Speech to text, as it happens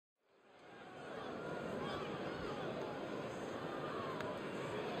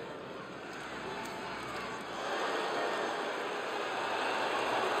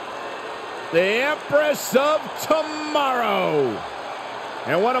the Empress of Tomorrow,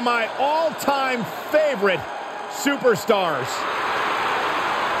 and one of my all-time favorite superstars.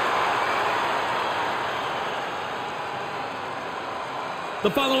 The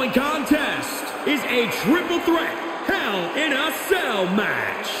following contest is a triple threat Hell in a Cell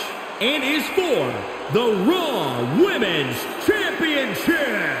match and is for the Raw Women's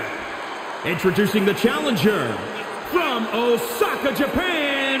Championship. Introducing the challenger from Osaka,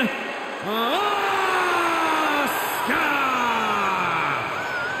 Japan, Asuka.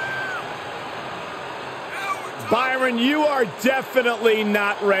 Byron, you are definitely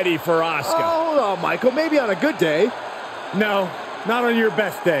not ready for Asuka. Oh, hold on, Michael. Maybe on a good day. No, not on your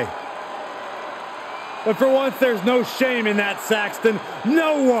best day. But for once, there's no shame in that, Saxton.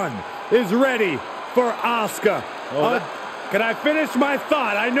 No one is ready for Asuka. Can I finish my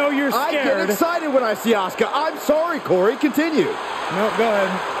thought? I know you're scared. I get excited when I see Asuka. I'm sorry, Corey. Continue. No, go ahead.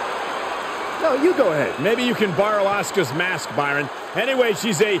 No, you go ahead. Maybe you can borrow Asuka's mask, Byron. Anyway,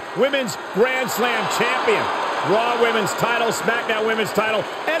 she's a Women's Grand Slam champion. Raw Women's title, SmackDown Women's title,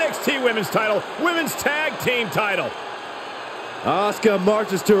 NXT Women's title, Women's Tag Team title. Asuka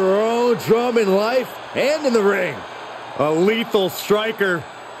marches to her own drum in life and in the ring. A lethal striker.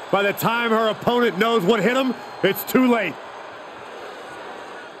 By the time her opponent knows what hit him, it's too late.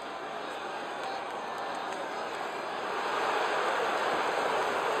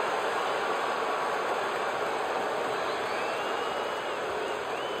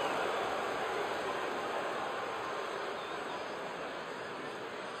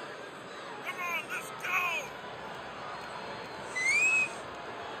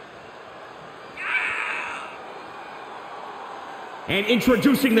 And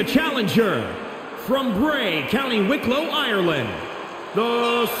introducing the challenger from Bray, County Wicklow, Ireland,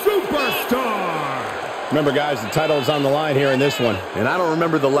 the Superstar. Remember, guys, the title is on the line here in this one. And I don't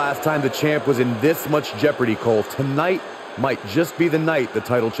remember the last time the champ was in this much jeopardy, Cole. Tonight might just be the night the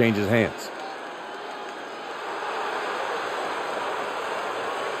title changes hands.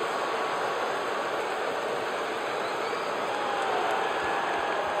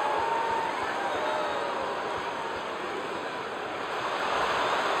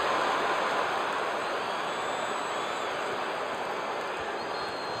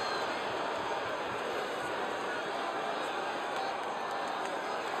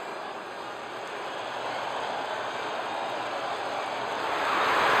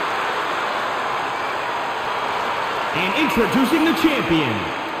 And introducing the champion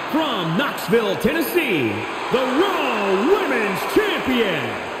from Knoxville, Tennessee, the Raw Women's Champion,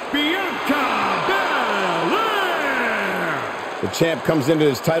 Bianca Belair. The champ comes into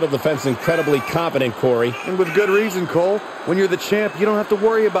his title defense incredibly confident, Corey. And with good reason, Cole. When you're the champ, you don't have to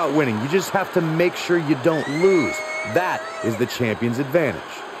worry about winning. You just have to make sure you don't lose. That is the champion's advantage.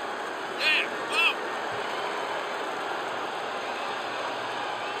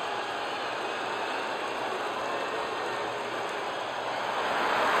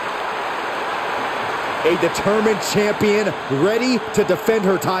 A determined champion ready to defend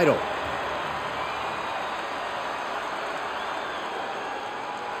her title.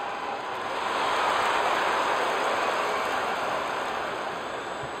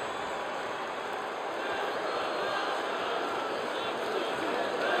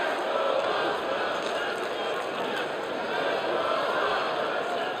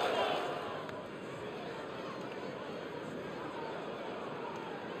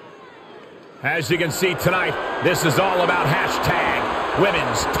 As you can see tonight, this is all about hashtag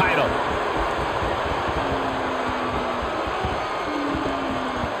women's title.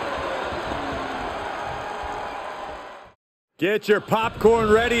 Get your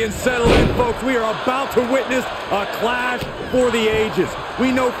popcorn ready and settle in, folks. We are about to witness a clash for the ages.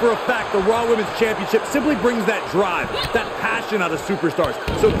 We know for a fact the Raw Women's Championship simply brings that drive, that passion out of superstars.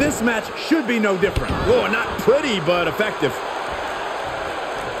 So this match should be no different. Oh, not pretty, but effective.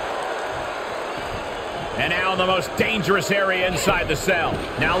 And now the most dangerous area inside the cell.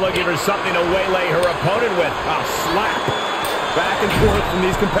 Now looking for something to waylay her opponent with. A slap. Back and forth from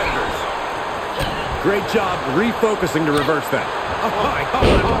these competitors. Great job refocusing to reverse that. Oh my God,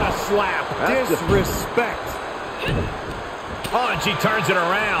 what a slap. Disrespect. Oh, and she turns it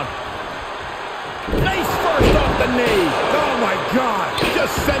around. Face first off the knee. Oh my God.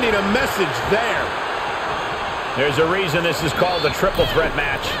 Just sending a message there. There's a reason this is called the triple threat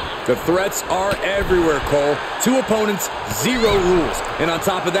match. The threats are everywhere, Cole. 2 opponents, 0 rules. And on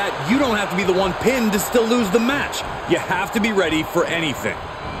top of that, you don't have to be the one pinned to still lose the match. You have to be ready for anything.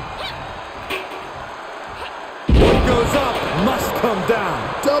 What goes up must come down.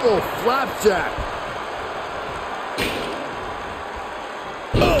 Double flapjack.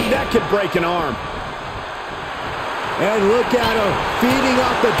 Oh, that could break an arm. And look at her, feeding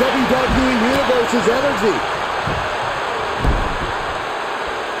off the WWE Universe's energy.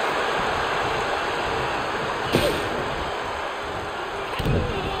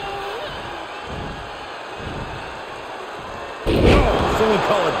 Oh, someone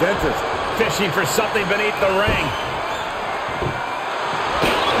call a dentist. Fishing for something beneath the ring.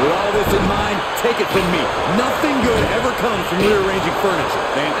 With all this in mind, take it from me. Nothing good ever comes from rearranging furniture.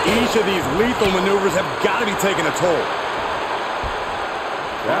 And each of these lethal maneuvers have got to be taking a toll.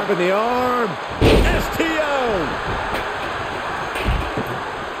 Grabbing the arm. STO!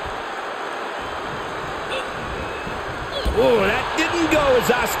 Oh, that didn't go as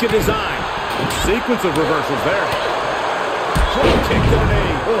Asuka designed. Sequence of reversals there. Drop kick to the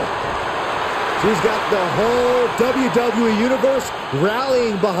knee. Oh. She's got the whole WWE Universe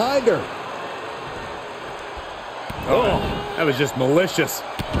rallying behind her. Oh, that was just malicious.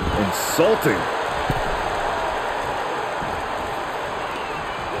 Insulting.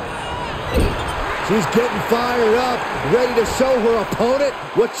 She's getting fired up, ready to show her opponent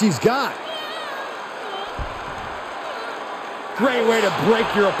what she's got. Great way to break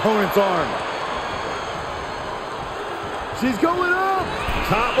your opponent's arm. She's going up.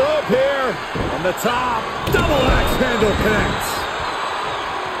 Top rope here. On the top. Double axe handle connects.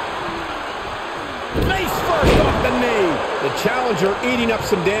 Face first off the knee. The challenger eating up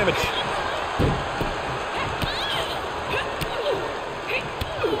some damage.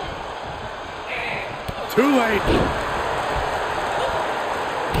 Too late.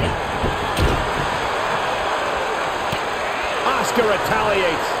 Asuka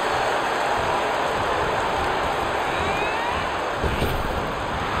retaliates.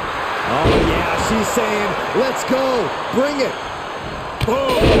 Oh, yeah, she's saying, let's go, bring it. Oh,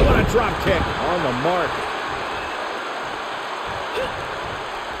 what a drop kick. On the mark.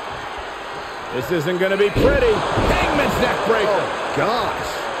 This isn't going to be pretty. Hangman's neck breaker. Oh,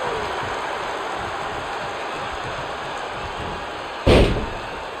 gosh.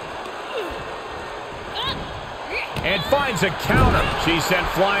 And finds a counter. She's sent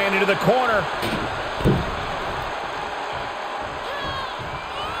flying into the corner.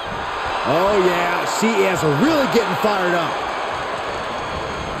 Oh, yeah, she is really getting fired up.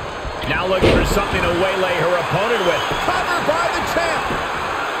 Now looking for something to waylay her opponent with. Covered by the champ.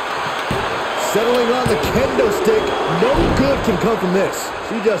 Settling on the kendo stick, no good can come from this.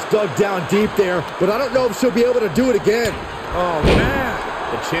 She just dug down deep there, but I don't know if she'll be able to do it again. Oh, man.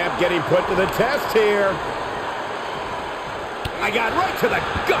 The champ getting put to the test here. I got right to the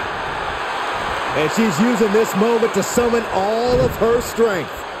gut. And she's using this moment to summon all of her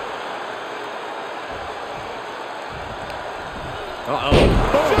strength. Uh-oh.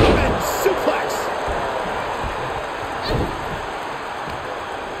 German suplex.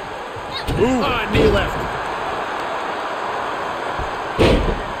 Ooh. Knee lift.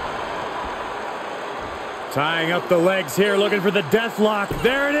 Tying up the legs here, looking for the death lock.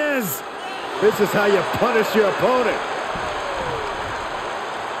 There it is. This is how you punish your opponent.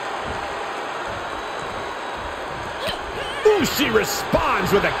 Ooh, she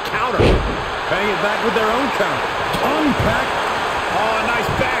responds with a counter. Paying it back with their own counter. Unpack. Oh, nice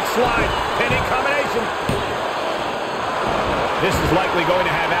backslide. Pinning combination. This is likely going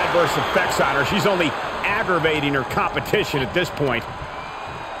to have adverse effects on her. She's only aggravating her competition at this point.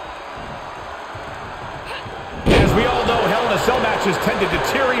 As we all know, Hell in a Cell matches tend to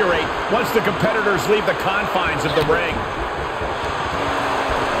deteriorate once the competitors leave the confines of the ring.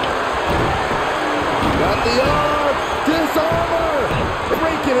 Got the arm. Disarmer.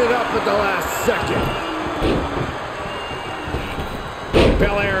 Breaking it up at the last second.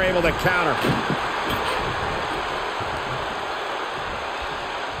 Belair able to counter.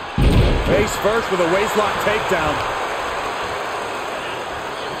 Face first with a waistlock takedown.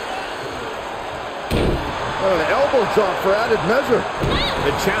 Oh, an elbow drop for added measure.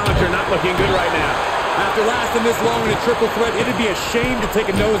 The challenger not looking good right now. After lasting this long in a triple threat, it'd be a shame to take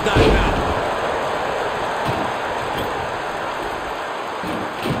a nosedive now.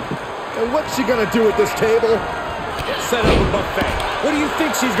 And what's she gonna do at this table? Set up a buffet. What do you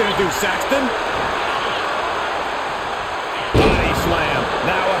think she's gonna do, Saxton? Body slam.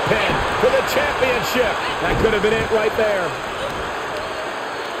 Now a pin for the championship. That could have been it right there.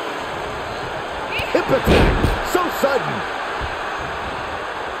 Hip attack. So sudden.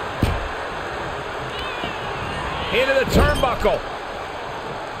 Into the turnbuckle.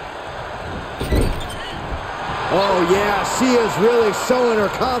 Oh, yeah, she is really showing her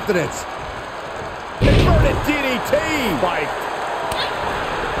confidence. Inverted DDT. Fight.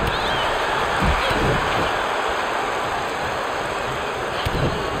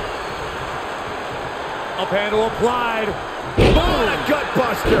 Up handle applied. Boom! A gut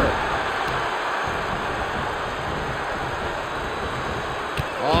buster.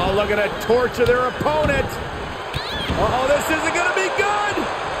 Oh, look at that torture their opponent. Oh, this isn't going to be good.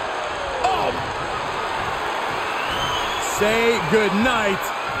 Oh. Say goodnight.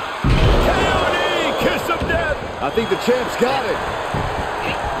 KOD, kiss of death. I think the champ's got it.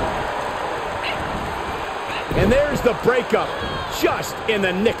 And there's the breakup, just in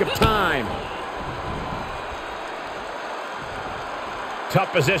the nick of time.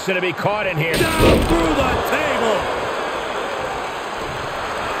 Tough position to be caught in here. Down through the table.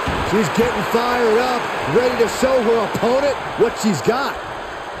 She's getting fired up, ready to show her opponent what she's got.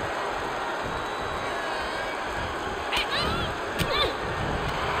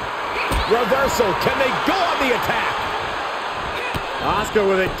 Reversal, can they go on the attack? Asuka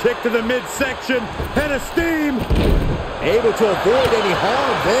with a kick to the midsection and a steam. Able to avoid any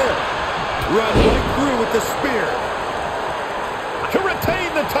harm there. Run right through with the spear. To retain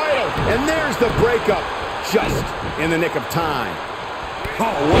the title. And there's the breakup, just in the nick of time.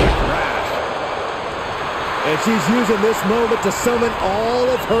 Oh, what a crash. And she's using this moment to summon all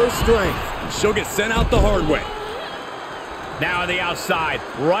of her strength. She'll get sent out the hard way. Now on the outside,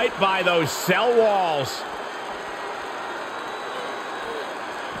 right by those cell walls.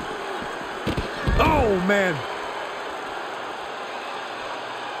 Oh, man.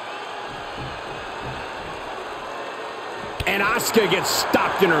 And Asuka gets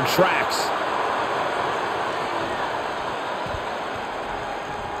stopped in her tracks.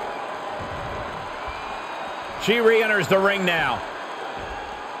 She re-enters the ring now.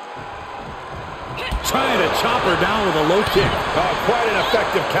 Trying to chop her down with a low kick. Oh, quite an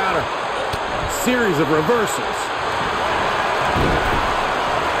effective counter. Series of reversals.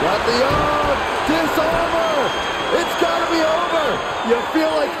 Got the arm. Disarm her. It's got to be over. You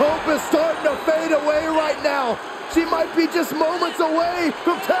feel like hope is starting to fade away right now. She might be just moments away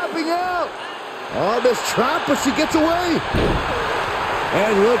from tapping out. Oh, this trap, but she gets away.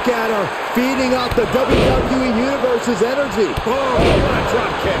 And look at her, feeding off the WWE Universe's energy. Oh, what a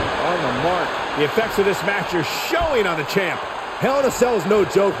drop kick. On the mark. The effects of this match are showing on the champ. Hell in a Cell is no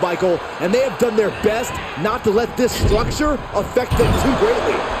joke, Michael, and they have done their best not to let this structure affect them too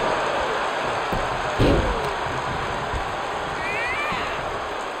greatly.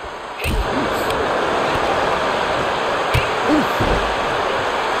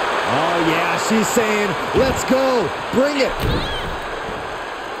 Oh, yeah, she's saying, let's go, bring it.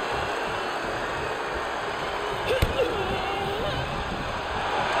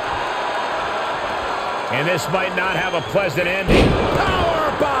 And this might not have a pleasant ending.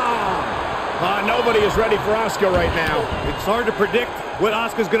 Powerbomb! Nobody is ready for Asuka right now. It's hard to predict what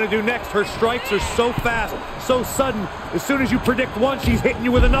Asuka's going to do next. Her strikes are so fast, so sudden. As soon as you predict one, she's hitting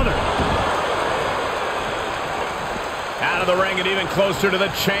you with another. Out of the ring and even closer to the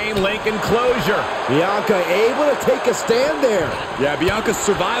chain link enclosure. Bianca able to take a stand there. Yeah, Bianca's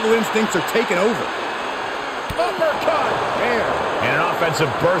survival instincts are taking over. Uppercut! There. And an offensive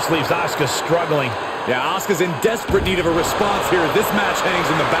burst leaves Asuka struggling. Yeah, Asuka's in desperate need of a response here. This match hangs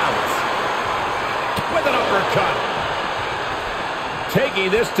in the balance. With an uppercut. Taking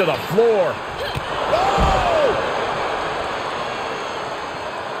this to the floor. Oh!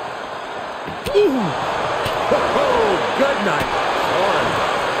 Ooh. Oh, good night.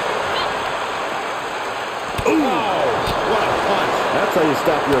 Ooh. Oh, what a punch. That's how you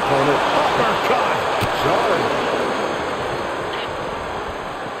stop your opponent. Uppercut. Jarring.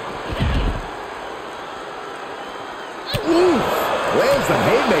 Ooh. Lands the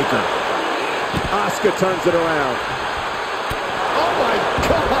haymaker. Asuka turns it around. Oh, my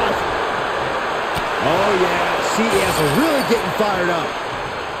God. Oh, yeah. She is really getting fired up.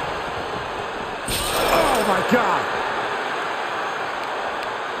 Oh, my God.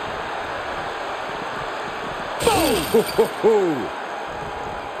 Boom.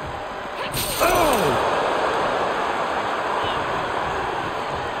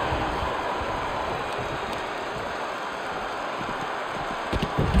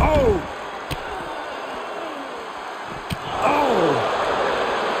 Oh.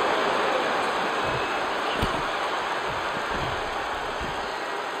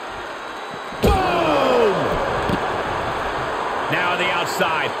 Oh. Now on the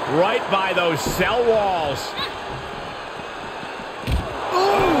outside, right by those cell walls.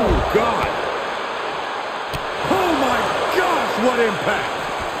 Oh, God. Oh, my gosh, what impact.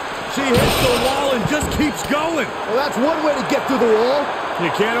 She hits the wall and just keeps going. Well, that's one way to get through the wall. You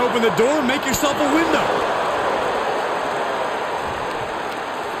can't open the door, make yourself a window.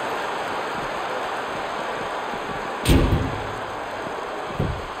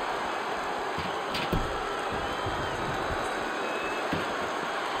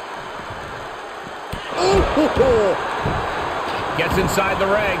 Gets inside the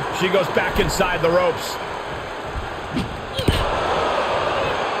ring. She goes back inside the ropes.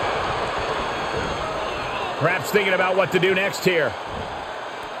 Perhaps thinking about what to do next here.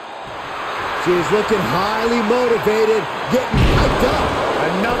 She's looking highly motivated, getting hyped up.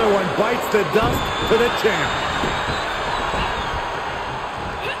 Another one bites the dust to the champ.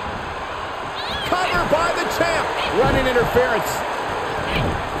 Cover by the champ. Running interference.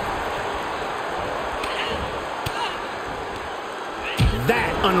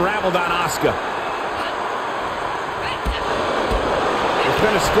 That unraveled on Asuka. It's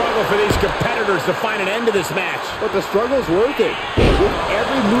been a struggle for these competitors to find an end to this match. But the struggle's worth it. With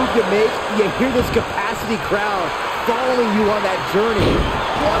every move you make, you hear this capacity crowd following you on that journey.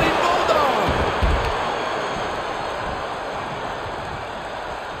 Running Bulldog!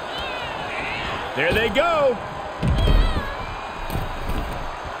 There they go.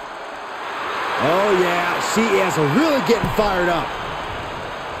 Oh yeah, she is really getting fired up.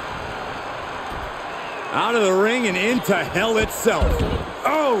 Out of the ring and into hell itself.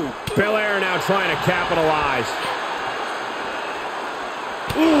 Oh! Belair now trying to capitalize.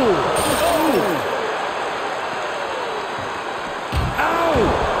 Ooh! Oh! Ow!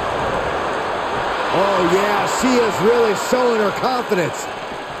 Oh yeah, she is really showing her confidence.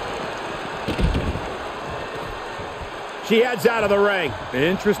 She heads out of the ring.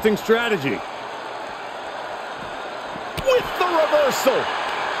 Interesting strategy. With the reversal.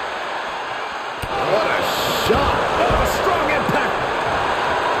 What a shot. Oh, a strong impact.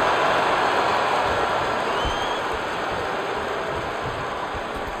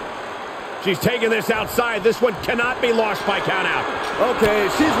 She's taking this outside. This one cannot be lost by count out. Okay,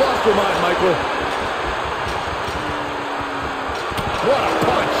 she's lost her mind, Michael. What a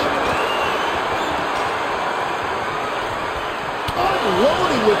punch.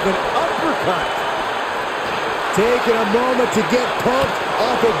 Unloading with an uppercut. Taking a moment to get pumped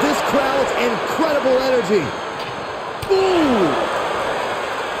off of this crowd's incredible energy. Ooh!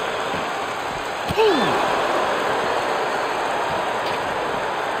 Ooh!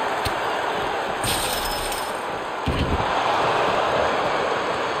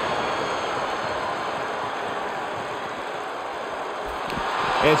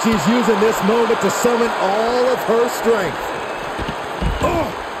 And she's using this moment to summon all of her strength. Oh!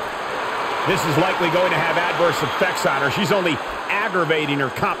 This is likely going to have adverse effects on her. She's only aggravating her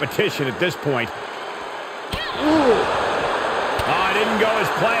competition at this point. Ooh. Oh, it didn't go as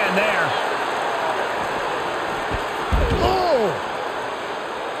planned there. Oh!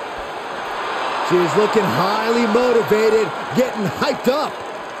 She's looking highly motivated, getting hyped up.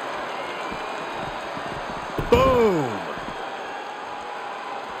 Boom!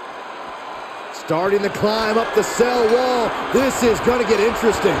 Starting to climb up the cell wall. This is going to get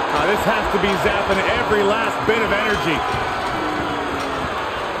interesting. This has to be zapping every last bit of energy.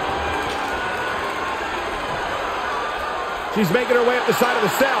 She's making her way up the side of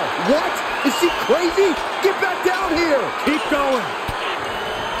the cell. What? Is she crazy? Get back down here. Keep going.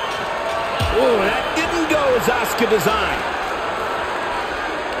 Oh, that didn't go as Asuka designed.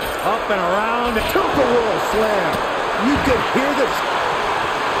 Up and around. Triple roll slam. You can hear the...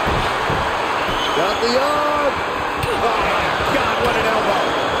 Got the arm. Oh, God, what an elbow.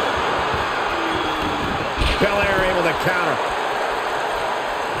 Belair able to counter.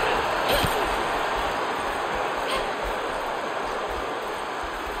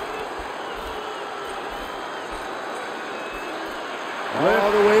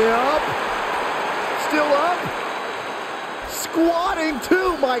 All the way up. Still up. Squatting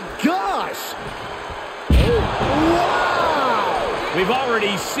too, my gosh. Wow. We've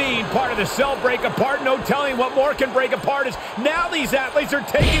already seen part of the cell break apart. No telling what more can break apart as now these athletes are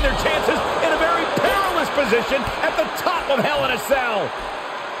taking their chances in a very perilous position at the top of Hell in a Cell.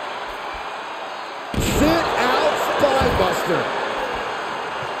 Sit out, Spinebuster.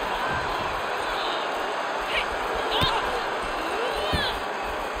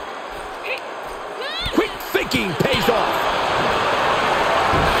 Quick thinking pays off.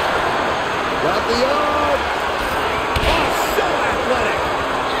 Got the arm.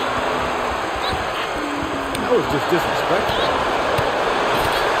 That was just disrespectful.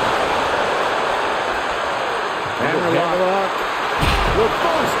 Hammerlock.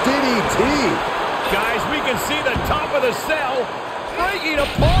 Reverse DDT. Guys, we can see the top of the cell breaking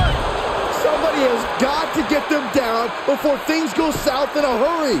apart. Somebody has got to get them down before things go south in a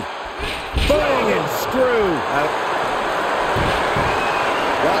hurry. Bang and screw.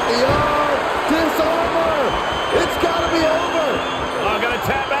 Got the arm. Disarmer. It's got to be over. Oh, gonna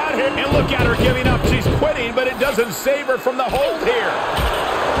tap out here. And look at her giving up. She's quitting, but it doesn't save her from the hold here.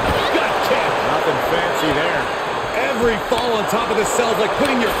 Good kick. Nothing fancy there. every fall on top of the cells like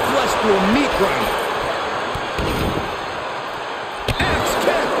putting your flesh through a meat grinder. Axe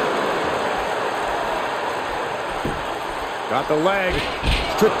kick. Got the leg.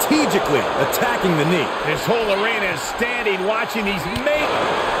 Strategically attacking the knee. This whole arena is standing watching these mates.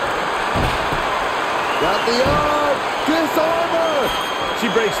 Got the arm. Disarmer. She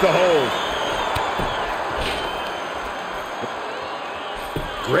breaks the hold.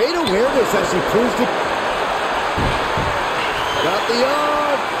 Great awareness as she proves to... Got the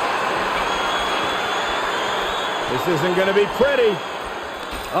arm. This isn't going to be pretty.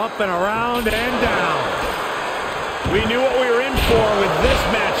 Up and around and down. We knew what we were in for with this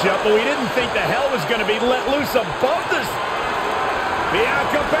matchup, but we didn't think the hell was going to be let loose above this.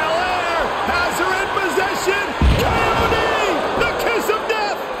 Bianca Belair has her in possession. KOD, the kiss of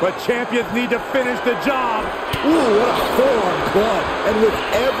death. But champions need to finish the job. Ooh, what a forearm club. And with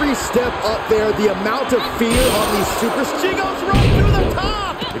every step up there, the amount of fear on these superstars. She goes right through the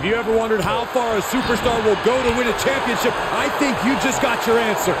top. If you ever wondered how far a superstar will go to win a championship, I think you just got your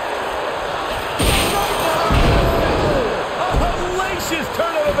answer.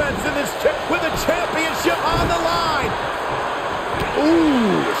 Turn of events in this with a championship on the line.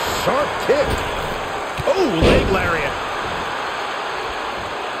 Ooh, sharp kick. Ooh, leg lariat.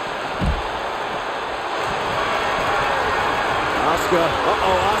 Asuka.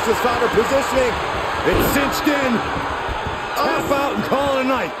 Asuka's found her positioning. It's cinched in. Tap out and call it a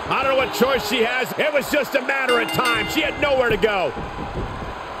night. I don't know what choice she has. It was just a matter of time. She had nowhere to go.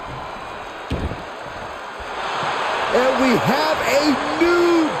 And we have a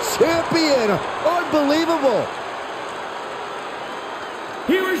new champion. Unbelievable.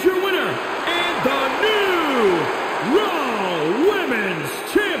 Here is your winner and the new Raw Women's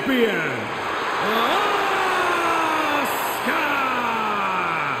Champion, Asuka.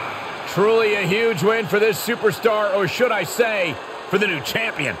 Truly a huge win for this superstar, or should I say, for the new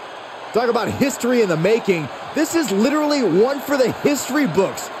champion. Talk about history in the making. This is literally one for the history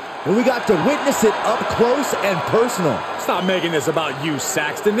books. And we got to witness it up close and personal. Stop making this about you,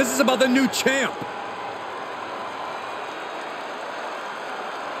 Saxton. This is about the new champ.